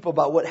the people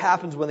about what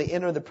happens when they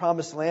enter the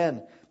promised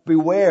land.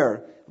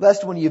 Beware,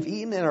 lest when you've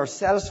eaten and are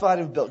satisfied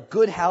and built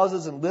good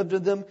houses and lived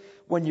in them,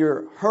 when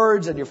your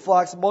herds and your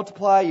flocks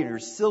multiply and your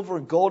silver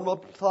and gold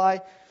multiply,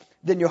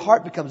 then your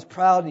heart becomes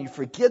proud and you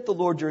forget the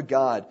Lord your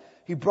God.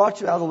 He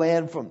brought you out of the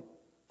land from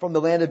the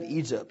land of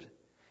Egypt.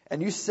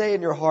 And you say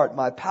in your heart,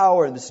 my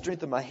power and the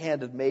strength of my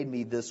hand have made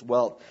me this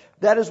wealth.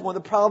 That is one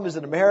of the problems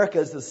in America,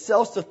 is the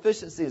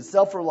self-sufficiency and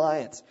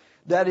self-reliance.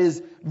 That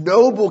is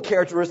noble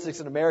characteristics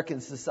in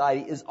American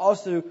society, is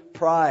also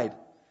pride.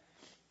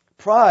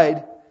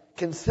 Pride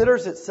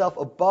considers itself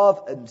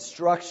above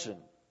instruction.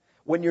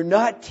 When you're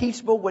not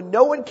teachable, when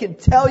no one can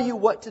tell you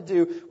what to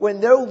do,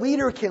 when no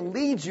leader can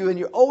lead you, and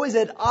you're always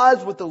at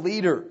odds with the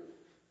leader.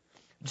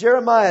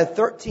 Jeremiah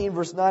 13,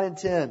 verse 9 and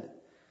 10.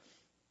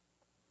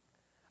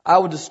 I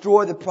will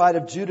destroy the pride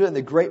of Judah and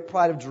the great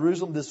pride of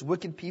Jerusalem, this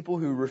wicked people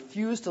who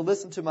refuse to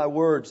listen to my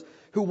words,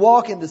 who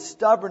walk in the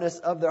stubbornness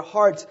of their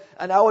hearts.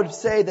 And I would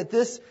say that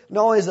this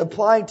not only is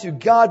applying to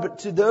God, but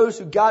to those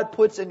who God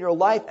puts in your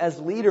life as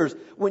leaders.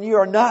 When you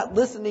are not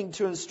listening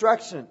to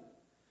instruction,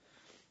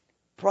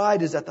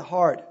 pride is at the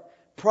heart.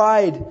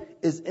 Pride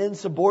is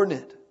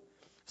insubordinate.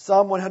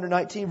 Psalm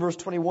 119, verse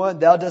 21,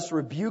 thou dost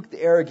rebuke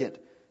the arrogant,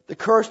 the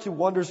cursed who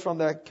wanders from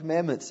thy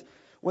commandments.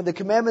 When the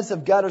commandments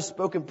of God are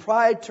spoken,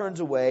 pride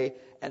turns away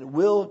and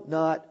will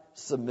not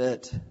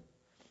submit.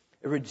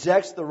 It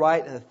rejects the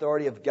right and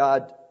authority of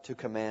God to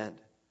command.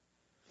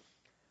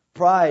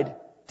 Pride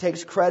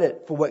takes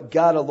credit for what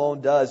God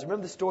alone does.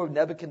 Remember the story of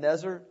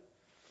Nebuchadnezzar?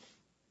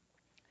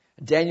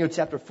 Daniel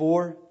chapter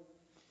 4,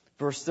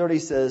 verse 30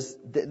 says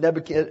that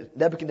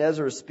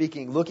Nebuchadnezzar is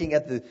speaking, looking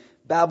at the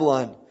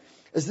Babylon.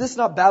 Is this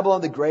not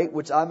Babylon the Great,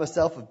 which I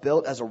myself have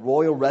built as a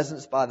royal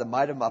residence by the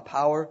might of my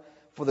power,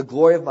 for the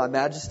glory of my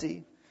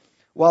majesty?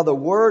 While the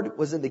word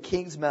was in the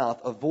king's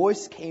mouth, a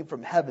voice came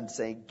from heaven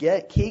saying,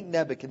 Get King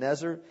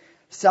Nebuchadnezzar,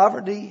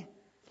 sovereignty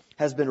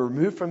has been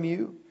removed from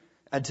you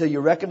until you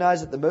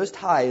recognize that the Most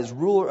High is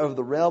ruler over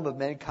the realm of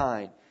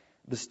mankind,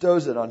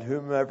 bestows it on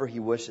whomever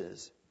he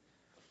wishes.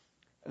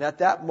 And at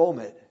that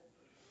moment,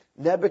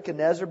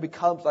 Nebuchadnezzar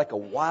becomes like a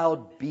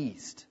wild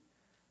beast.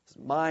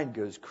 His mind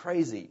goes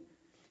crazy.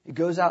 He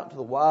goes out into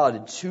the wild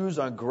and chews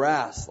on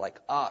grass like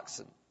ox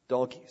and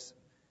donkeys.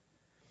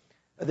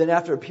 And then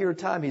after a period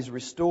of time, he's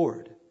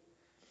restored.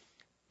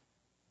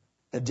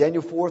 And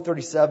Daniel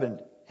 4:37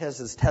 has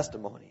his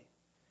testimony.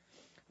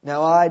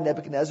 Now I,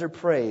 Nebuchadnezzar,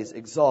 praise,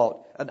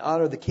 exalt, and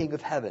honor the King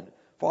of heaven.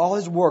 For all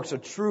his works are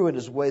true and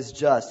his ways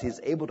just. He is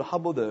able to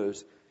humble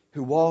those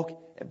who walk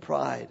in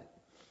pride.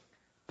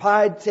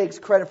 Pride takes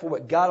credit for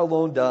what God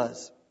alone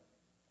does.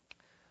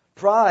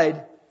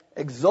 Pride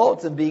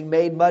exalts in being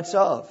made much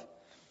of.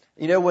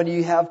 You know, when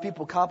you have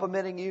people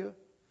complimenting you,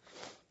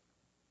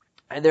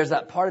 and there's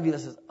that part of you that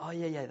says, oh,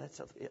 yeah, that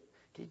sounds good.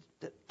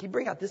 Can you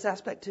bring out this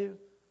aspect too?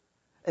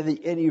 And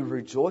you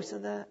rejoice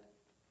in that?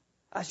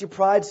 That's your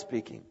pride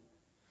speaking.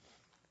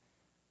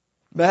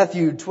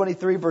 Matthew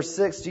 23, verse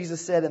 6,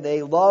 Jesus said, And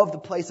they love the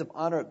place of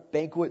honor at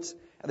banquets,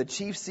 and the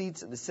chief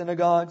seats in the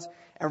synagogues,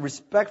 and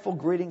respectful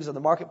greetings in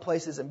the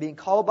marketplaces, and being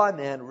called by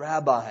men,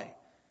 Rabbi.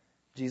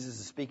 Jesus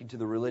is speaking to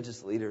the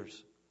religious leaders.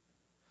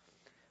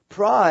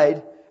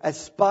 Pride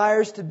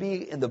aspires to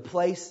be in the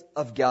place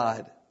of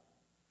God.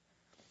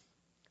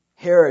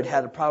 Herod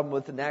had a problem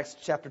with in Acts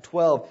chapter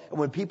 12. And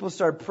when people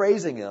started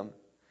praising him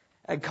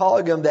and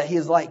calling him that he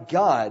is like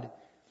God,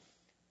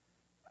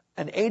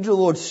 an angel of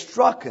the Lord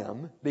struck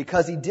him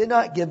because he did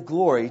not give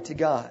glory to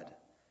God.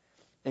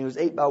 And he was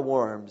ate by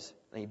worms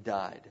and he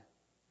died.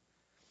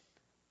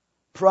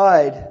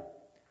 Pride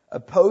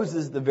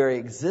opposes the very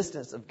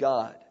existence of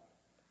God.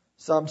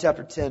 Psalm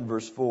chapter 10,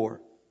 verse 4.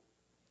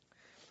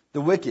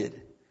 The wicked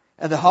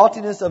and the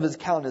haughtiness of his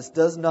countenance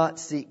does not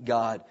seek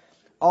God.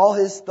 All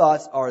his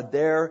thoughts are,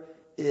 there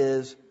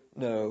is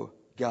no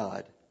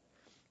God.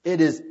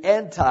 It is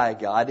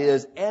anti-God. It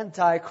is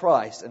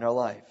anti-Christ in our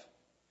life.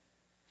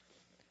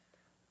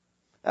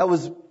 That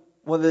was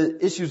one of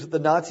the issues with the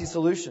Nazi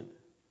solution.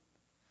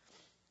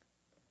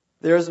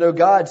 There is no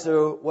God,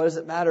 so what does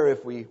it matter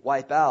if we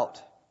wipe out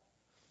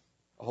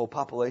a whole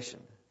population?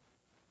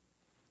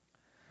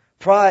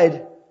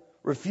 Pride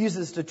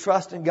refuses to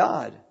trust in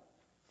God.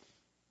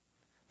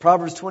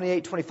 Proverbs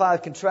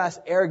 28:25 contrasts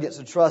arrogance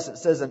and trust. It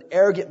says, an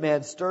arrogant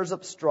man stirs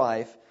up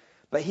strife,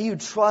 but he who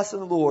trusts in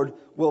the Lord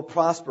will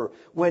prosper.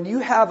 When you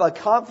have a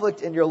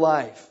conflict in your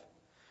life,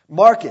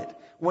 mark it.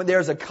 When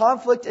there's a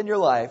conflict in your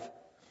life,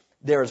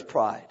 there is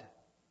pride.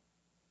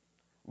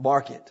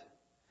 Mark it.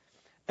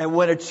 And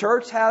when a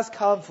church has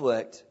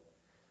conflict,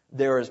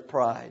 there is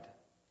pride.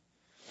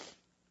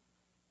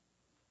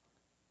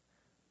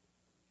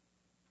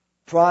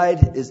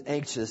 Pride is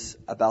anxious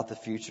about the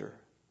future.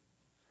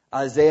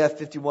 Isaiah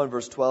 51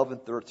 verse 12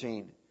 and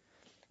 13.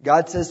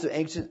 God says to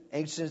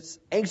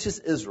anxious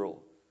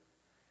Israel,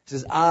 He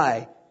says,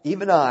 I,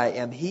 even I,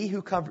 am He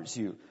who comforts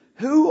you.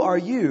 Who are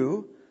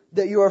you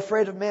that you are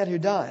afraid of man who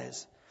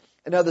dies,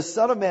 and of the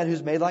Son of Man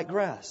who's made like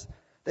grass,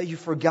 that you've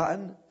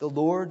forgotten the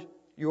Lord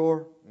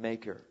your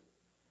Maker?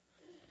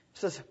 He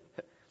says,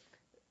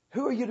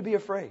 who are you to be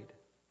afraid?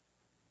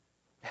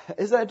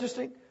 Isn't that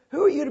interesting?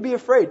 Who are you to be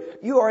afraid?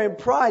 You are in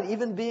pride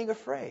even being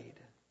afraid.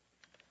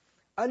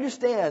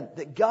 Understand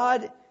that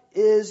God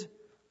is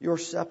your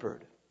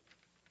shepherd.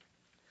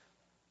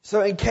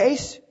 So in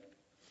case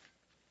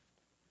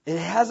it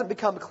hasn't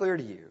become clear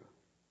to you,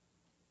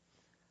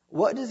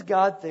 what does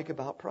God think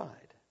about pride?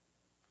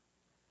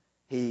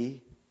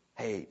 He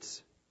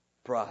hates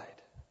pride.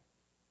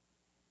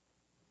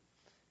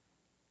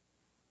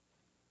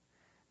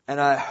 And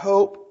I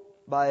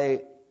hope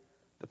by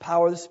the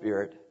power of the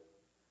Spirit,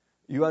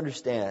 you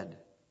understand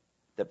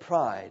that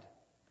pride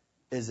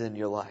is in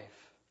your life.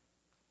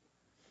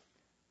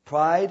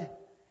 Pride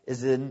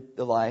is in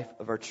the life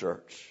of our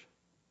church.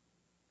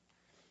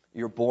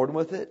 You're born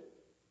with it.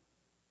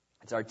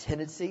 It's our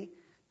tendency.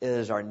 It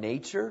is our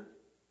nature.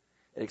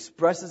 It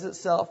expresses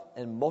itself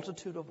in a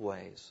multitude of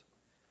ways.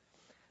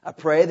 I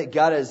pray that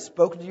God has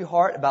spoken to your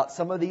heart about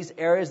some of these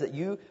areas that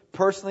you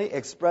personally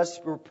express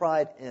your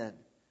pride in.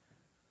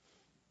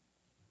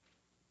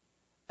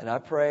 And I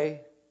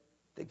pray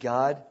that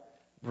God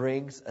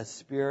brings a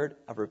spirit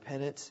of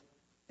repentance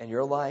in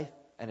your life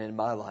and in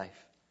my life.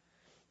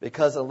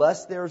 Because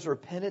unless there's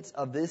repentance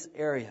of this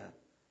area,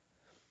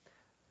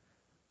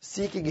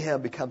 seeking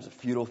Him becomes a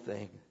futile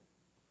thing.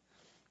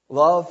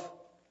 Love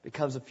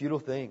becomes a futile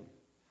thing.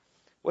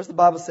 What does the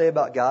Bible say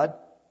about God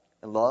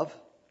and love?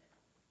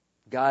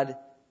 God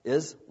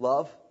is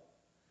love.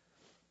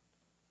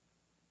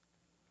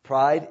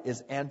 Pride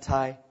is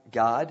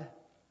anti-God.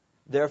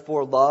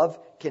 Therefore, love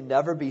can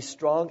never be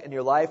strong in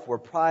your life where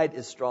pride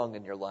is strong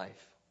in your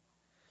life.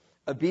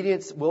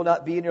 Obedience will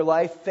not be in your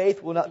life.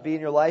 Faith will not be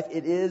in your life.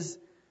 It is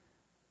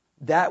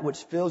that which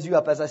fills you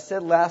up. As I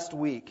said last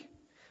week,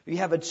 you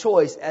have a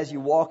choice as you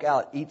walk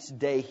out each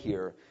day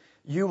here.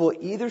 You will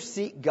either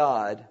seek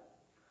God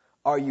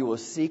or you will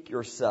seek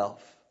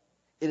yourself.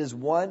 It is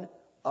one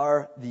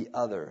or the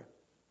other.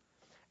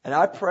 And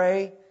I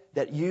pray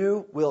that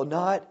you will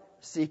not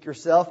seek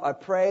yourself. I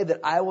pray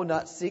that I will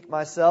not seek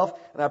myself.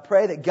 And I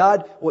pray that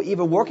God will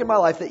even work in my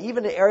life, that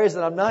even the areas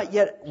that I'm not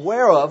yet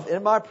aware of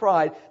in my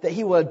pride, that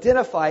He will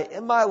identify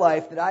in my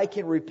life that I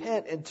can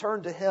repent and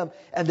turn to Him,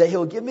 and that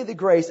He'll give me the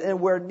grace,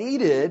 and where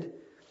needed,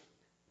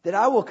 that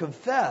I will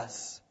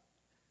confess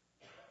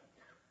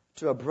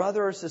to a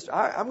brother or sister.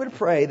 I'm going to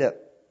pray that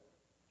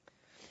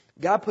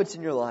God puts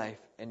in your life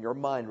and your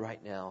mind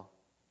right now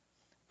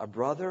a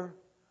brother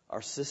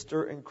or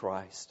sister in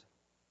Christ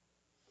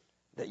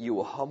that you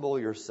will humble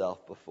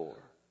yourself before.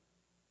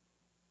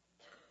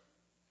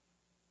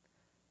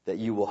 That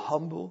you will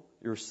humble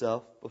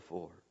yourself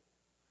before.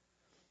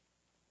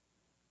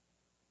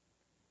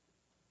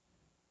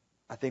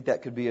 I think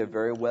that could be a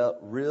very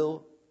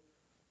real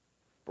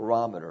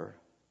barometer,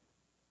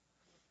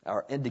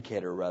 or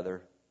indicator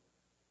rather,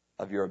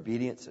 of your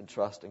obedience and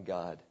trust in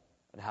God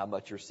and how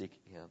much you're seeking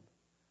Him.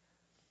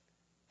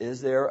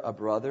 Is there a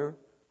brother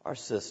or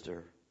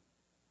sister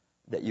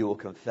that you will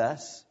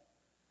confess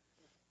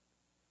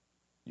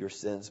your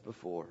sins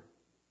before?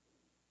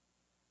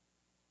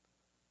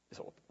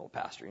 So, well,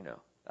 Pastor,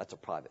 that's a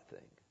private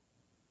thing.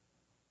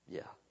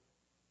 Yeah,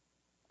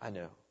 I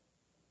know.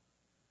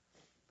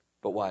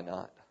 But why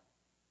not?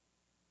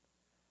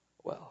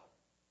 Well,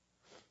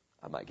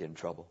 I might get in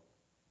trouble.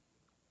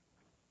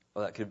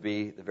 Well, that could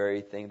be the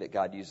very thing that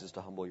God uses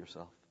to humble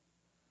yourself.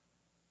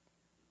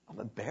 I'm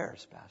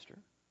embarrassed, Pastor.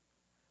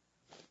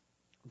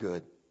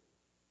 Good.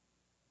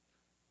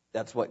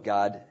 That's what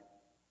God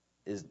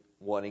is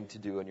wanting to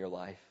do in your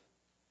life,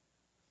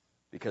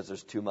 because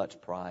there's too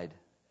much pride.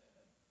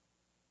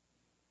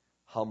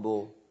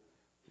 Humble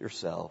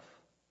yourself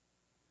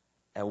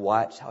and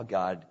watch how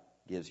God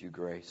gives you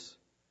grace.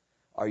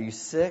 Are you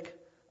sick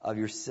of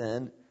your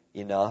sin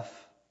enough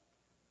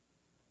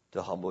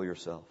to humble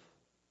yourself?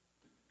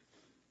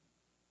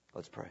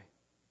 Let's pray.